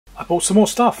I bought some more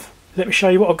stuff. Let me show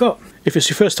you what I've got. If it's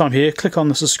your first time here, click on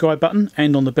the subscribe button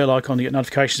and on the bell icon to get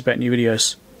notifications about new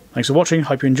videos. Thanks for watching,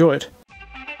 hope you enjoy it.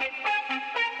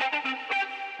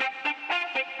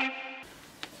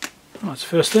 Right, that's the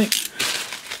first thing.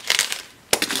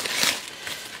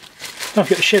 Don't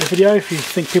forget to share the video if you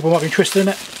think people might be interested in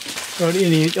it, or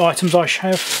any items I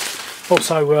have.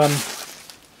 Also,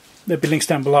 there'll be links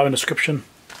down below in the description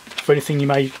for anything you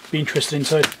may be interested in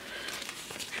too.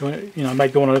 If you want,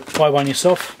 maybe want to buy one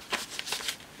yourself.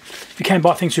 You can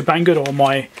buy things through Banggood or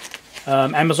my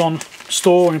Amazon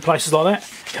store and places like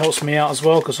that. It helps me out as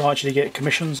well because I actually get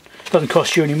commissions. It doesn't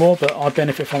cost you anymore, but I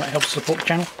benefit from it. It helps support the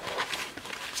channel.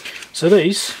 So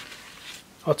these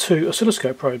are 2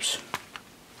 oscilloscope probes.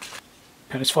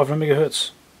 And it's 500 MHz.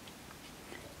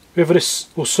 Whether this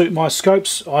will suit my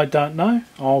scopes, I don't know.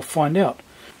 I'll find out.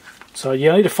 So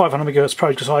yeah, I need a 500 MHz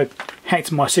probe because I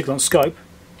hacked my Siglent scope.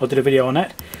 I did a video on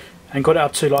that and got it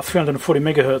up to like 340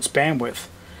 MHz bandwidth.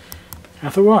 And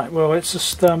I thought, right, well, let's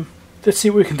just let's see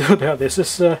what we can do about this.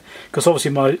 Because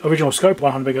obviously my original scope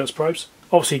 100 MHz probes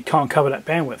obviously can't cover that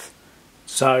bandwidth.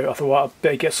 So I thought, well, I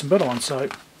better get some better ones. So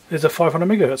there's a 500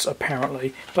 MHz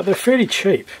apparently, but they're fairly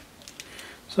cheap.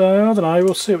 So I don't know,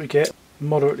 we'll see what we get.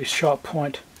 Moderately sharp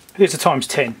point. It's a times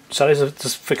 10, so there's a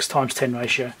just fixed times 10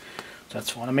 ratio. So that's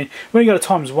fine. I mean, when you go to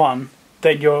times 1,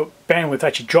 then your bandwidth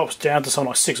actually drops down to something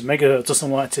like 6 MHz or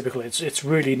something like that typically. It's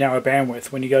really narrow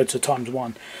bandwidth when you go to times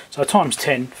 1. So times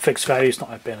 10, fixed value, is not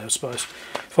that bad I suppose.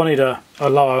 If I need a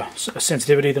lower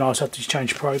sensitivity, then I'll just have to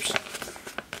change probes.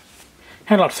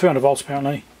 Handle up to 300 volts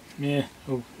apparently. Yeah,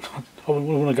 I wouldn't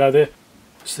want to go there.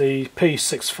 It's the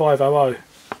P6500.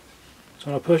 That's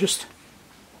what I purchased.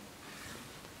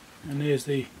 And there's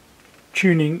the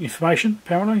tuning information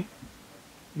apparently.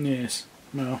 Yes,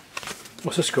 well,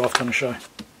 what's this graph trying to show?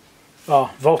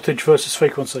 Ah, voltage versus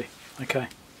frequency. Okay.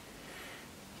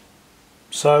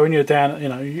 So when you're down,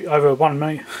 over 1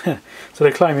 meg, so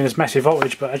they're claiming there's massive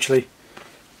voltage, but actually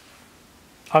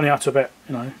only up to about,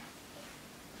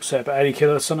 say about 80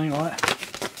 kilo or something like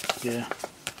that. Yeah.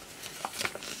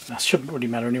 That shouldn't really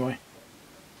matter anyway.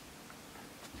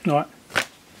 Alright.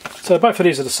 So both of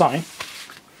these are the same.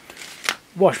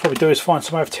 What I should probably do is find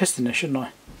some way of testing this, shouldn't I?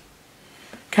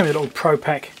 Came with a little pro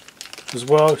pack as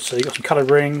well, so you've got some colour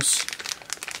rings,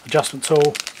 adjustment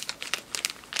tool,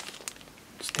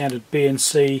 standard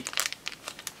BNC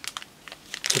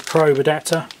to probe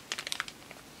adapter.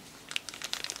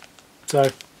 So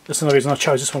that's another reason I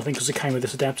chose this one, I think, because it came with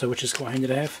this adapter, which is quite handy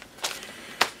to have.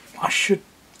 I should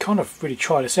kind of really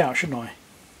try this out, shouldn't I? I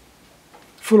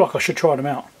feel like I should try them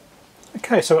out.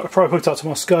 Okay, so I've got the probe hooked up to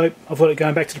my scope. I've got it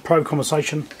going back to the probe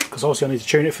conversation because obviously I need to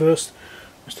tune it first.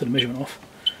 Let's do the measurement off.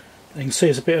 And you can see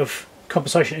there's a bit of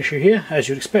compensation issue here, as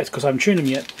you'd expect, because I haven't tuned them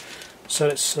yet. So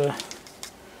let's get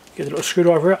the little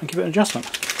screwdriver out and give it an adjustment.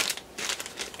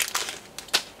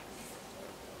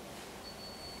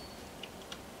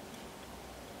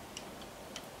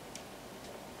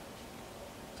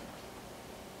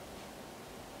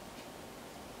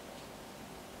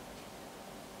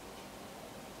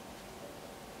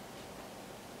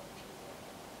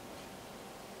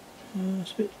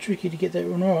 It's a bit tricky to get that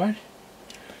one right.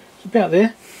 It's about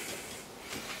there.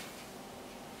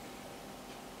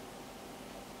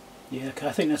 Yeah, okay,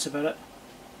 I think that's about it.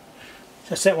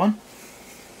 That's that one.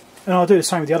 And I'll do the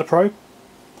same with the other probe.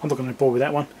 I'm not going to bore with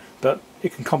that one, but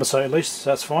it can compensate at least,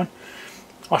 so that's fine.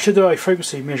 I should do a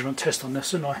frequency measurement test on this,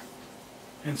 shouldn't I?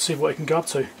 And see what it can go up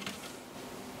to.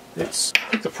 Let's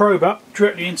hook the probe up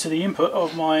directly into the input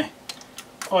of my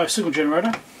IF signal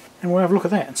generator, and we'll have a look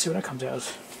at that and see what that comes out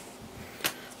as.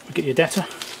 Get your data.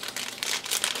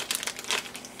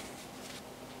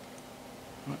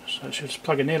 Right, so it should just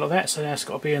plug in there like that. So now it's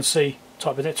got a BNC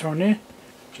type adapter on there.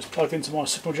 Just plugged into my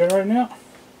signal generator now.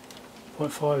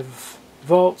 0.5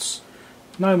 volts.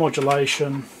 No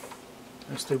modulation.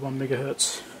 Let's do 1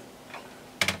 megahertz.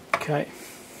 Okay.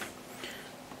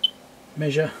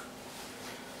 Measure.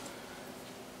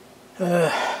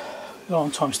 We're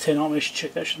on times 10, aren't we? I should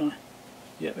check that, shouldn't I?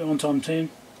 Yeah, we're on times 10.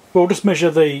 We'll just measure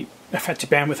the effective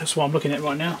bandwidth, that's what I'm looking at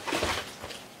right now.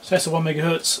 So that's the 1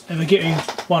 megahertz, and we're getting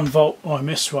 1 volt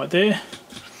IMS right there.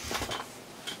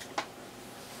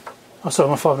 Oh, sorry,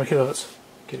 I'm on 5 kilohertz.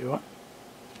 Get it right.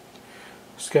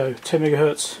 Let's go 10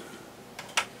 megahertz.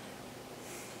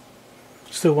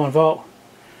 Still 1 volt.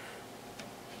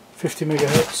 50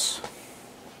 megahertz.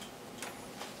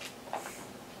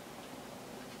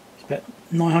 It's about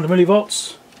 900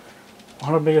 millivolts.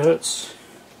 100 megahertz.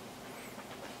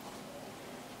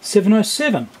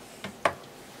 707.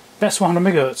 That's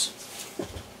 100 megahertz.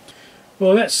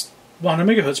 Well, that's 100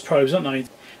 megahertz probes, aren't they?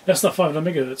 That's not 500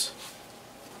 megahertz.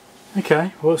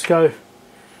 Okay, well let's go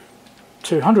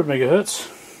 200 megahertz.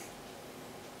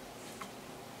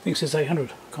 I think it says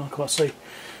 800, can't quite see.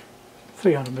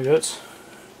 300 megahertz.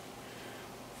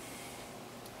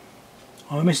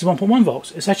 Oh, I missed 1.1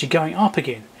 volts. It's actually going up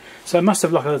again. So it must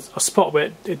have like a spot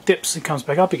where it dips and comes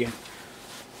back up again.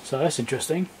 So that's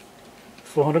interesting.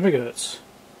 400 megahertz.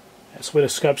 That's where the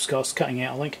scope starts cutting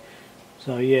out, I think.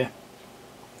 So yeah,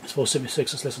 it's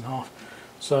 476, it's less than half.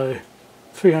 So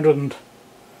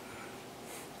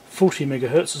 340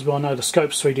 megahertz is where I know the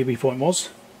scope's 3 dB point was.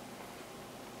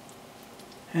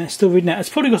 And it's still reading out. It's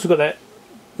probably because we've got that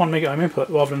 1 mega ohm input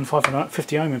rather than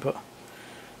 550 ohm input.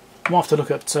 I might have to look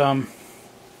at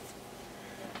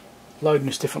loading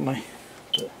this differently.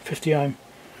 But 50 ohm.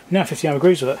 Now 50 ohm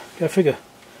agrees with it. Go figure.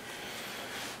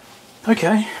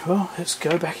 Okay, well let's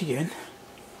go back again.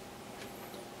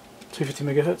 250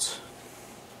 megahertz.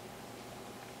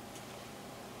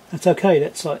 That's okay,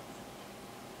 that's like,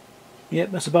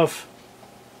 yep, that's above.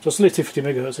 So it's at least 250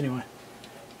 megahertz anyway.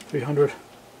 300.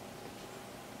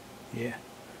 Yeah.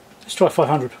 Let's try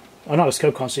 500. I know the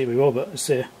scope can't see it very well, but it's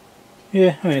there.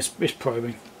 Yeah, I mean it's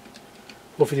probing.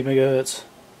 450 megahertz.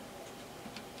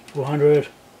 400.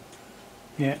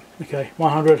 Yeah, okay,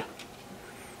 100.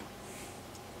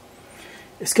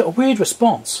 It's got a weird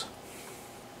response.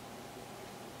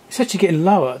 It's actually getting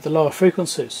lower at the lower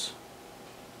frequencies.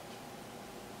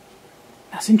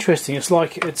 That's interesting. It's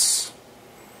like it's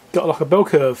got like a bell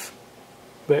curve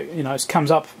where, you know, it comes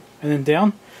up and then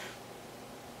down.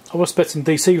 I was expecting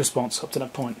DC response up to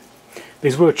that point.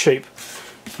 These were cheap.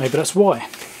 Maybe that's why.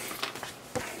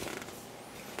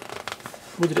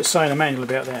 What did it say in the manual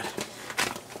about that?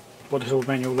 What little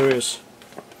manual there is.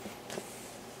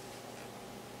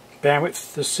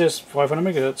 Bandwidth, this says 500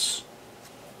 megahertz.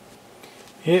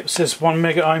 Yep, it says 1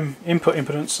 mega ohm input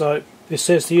impedance, so this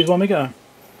says to use 1 mega ohm.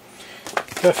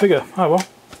 Go figure. Oh well,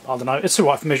 I don't know. It's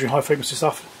alright for measuring high frequency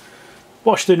stuff.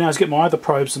 What I should do now is get my other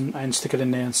probes and stick it in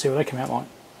there and see what they come out like.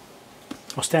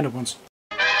 My standard ones.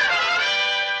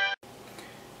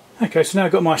 Okay, so now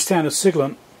I've got my standard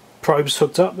Siglent probes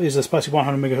hooked up. These are basically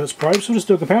 100 megahertz probes. So we'll just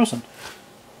do a comparison.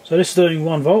 So this is doing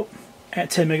 1 volt at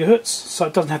 10 megahertz, so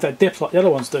it doesn't have that depth like the other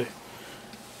ones do.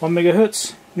 1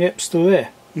 megahertz, yep, still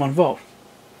there. 1 volt.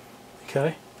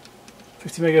 Okay.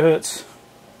 50 megahertz.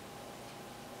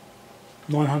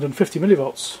 950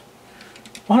 millivolts.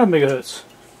 100 megahertz.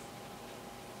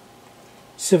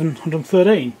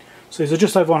 713. So these are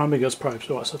just over 100 megahertz probes.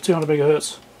 Right, so 200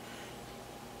 megahertz.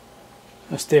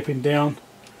 That's stepping down.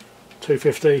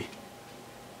 250.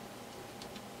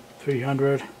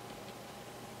 300.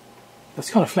 That's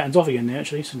kind of flattens off again now,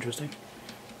 actually. It's interesting.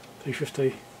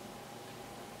 350.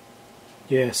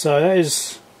 Yeah, so that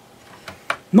is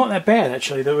not that bad,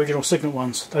 actually, the original Siglent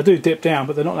ones. They do dip down,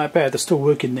 but they're not that bad. They're still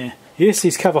working there. Yes,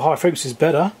 these cover high frequencies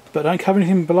better, but don't cover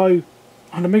anything below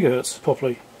 100 megahertz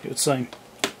properly, it would seem.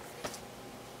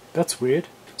 That's weird.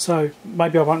 So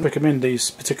maybe I won't recommend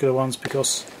these particular ones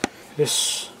because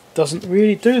this doesn't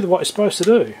really do what it's supposed to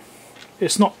do.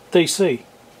 It's not DC.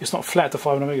 It's not flat to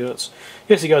 500 megahertz.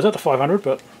 Yes, it goes up to 500,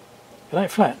 but it ain't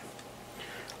flat.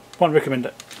 Won't recommend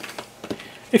it.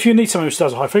 If you need someone who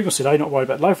does a high frequency, they're not worried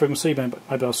about low frequency,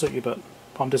 maybe I'll suit you, but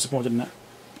I'm disappointed in that.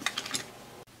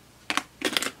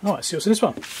 Alright, see what's in this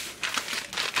one.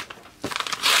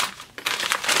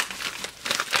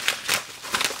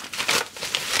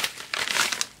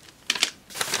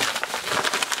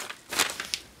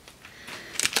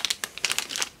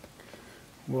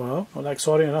 Well, not that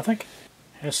exciting, I don't think.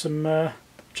 Here's some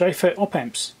JFET op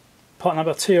amps, part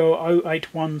number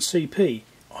TO081CP.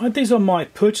 I had these on my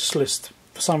purchase list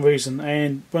for some reason,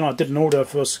 and when I did an order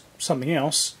for something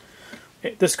else,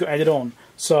 this got added on.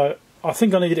 So I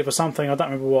think I needed it for something, I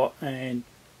don't remember what, and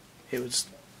it was,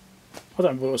 I don't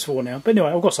remember what it was for now. But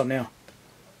anyway, I've got some now.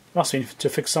 Must be to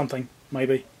fix something,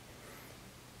 maybe.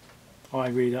 I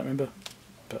really don't remember,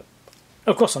 but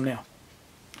I've got some now.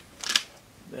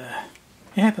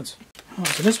 It happens. Oh,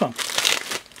 so this one.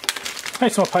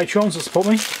 Thanks to my patrons that support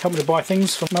me, help me to buy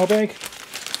things from Mailbag.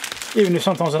 Even if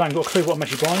sometimes I don't got a clue what I'm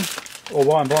actually buying, or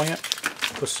why I'm buying it.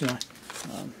 Because, you know,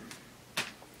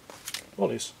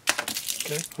 lollies.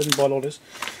 Okay, I didn't buy lollies.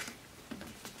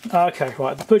 Okay,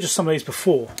 right, I purchased some of these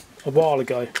before, a while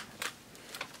ago.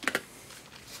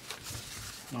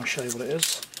 And I'll show you what it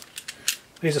is.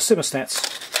 These are Simmerstats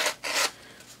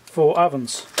for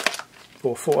ovens,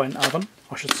 or for an oven,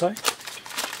 I should say.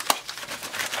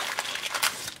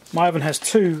 My oven has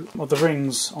two of the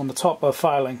rings on the top are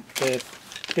failing. They're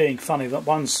being funny. That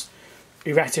one's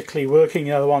erratically working,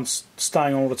 the other one's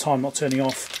staying on all the time, not turning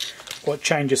off. Or it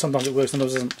changes, sometimes it works,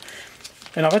 sometimes it doesn't.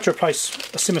 And I've had to replace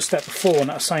a Simmerstat before on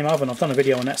that same oven. I've done a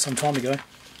video on that some time ago.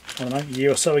 I don't know, a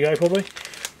year or so ago probably.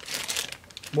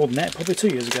 More than that, probably 2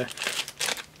 years ago.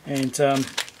 And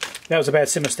that was a bad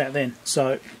Simmerstate then,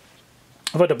 so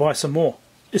I've had to buy some more.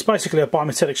 It's basically a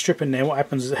bimetallic strip in there. What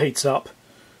happens is it heats up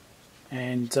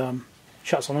and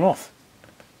shuts on and off.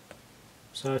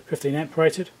 So 15 amp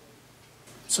rated.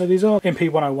 So these are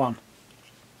MP101,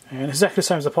 and exactly the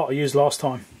same as the pot I used last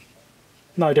time.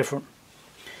 No different.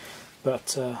 But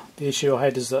the issue I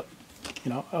had is that,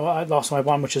 you know, last time I had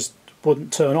one which just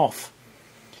wouldn't turn off.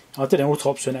 I did an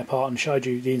autopsy on that part and showed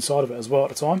you the inside of it as well at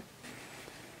the time.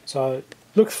 So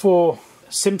look for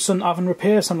Simpson oven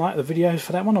repair, something like the video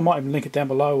for that one. I might even link it down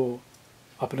below or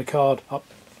up in the card up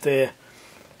there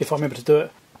if I remember to do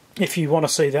it. If you want to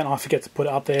see that and I forget to put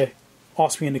it up there,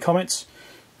 ask me in the comments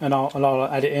and I'll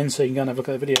add it in so you can go and have a look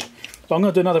at the video. But I'm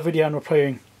going to do another video on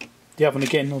repairing the oven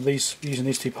again, or using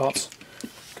these two parts,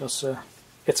 because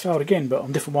it's failed again, but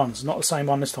on different ones. Not the same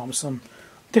one this time, it's some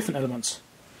different elements.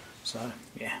 So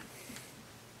yeah.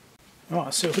 Alright,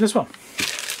 let's see what's in this one.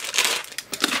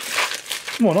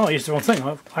 Well, no, I used the wrong thing.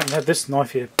 I haven't had this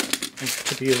knife here. I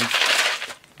could be using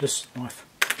this knife.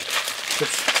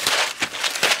 Oops.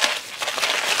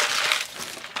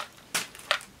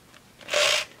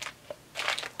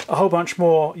 A whole bunch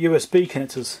more USB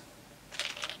connectors.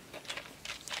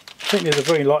 I think these are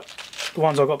very like the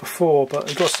ones I got before, but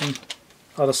I've got some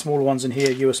other smaller ones in here.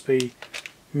 USB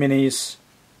minis,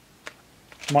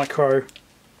 micro.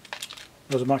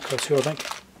 Those are micro too, I think.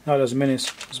 No, those are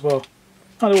minis as well.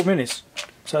 Oh, they're all minis.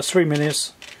 So that's 3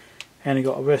 minis, and you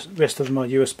got the rest of them are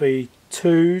USB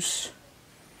 2s.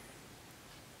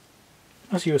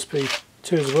 That's USB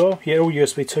 2 as well. Yeah, all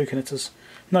USB 2 connectors.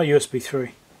 No USB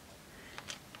 3.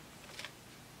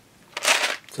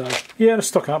 So yeah, just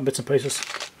stock up in bits and pieces.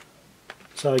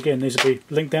 So again, these will be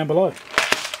linked down below.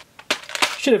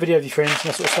 Share a video with your friends and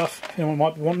that sort of stuff. If anyone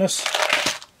might be wanting this,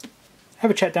 have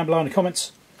a chat down below in the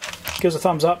comments. Give us a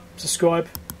thumbs up, subscribe,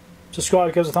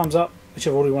 give us a thumbs up,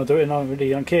 whichever order you want to do it in. I really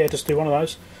don't care, just do one of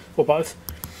those, or both.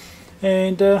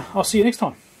 And I'll see you next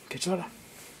time. Catch you later.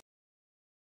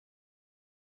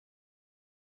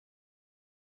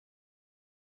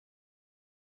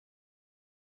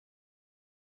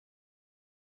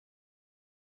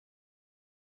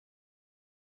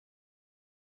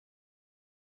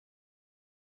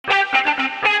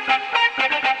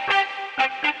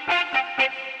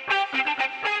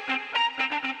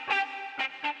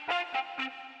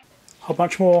 A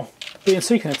bunch more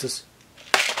BNC connectors.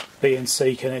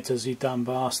 BNC connectors, you dumb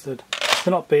bastard.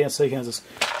 They're not BNC connectors.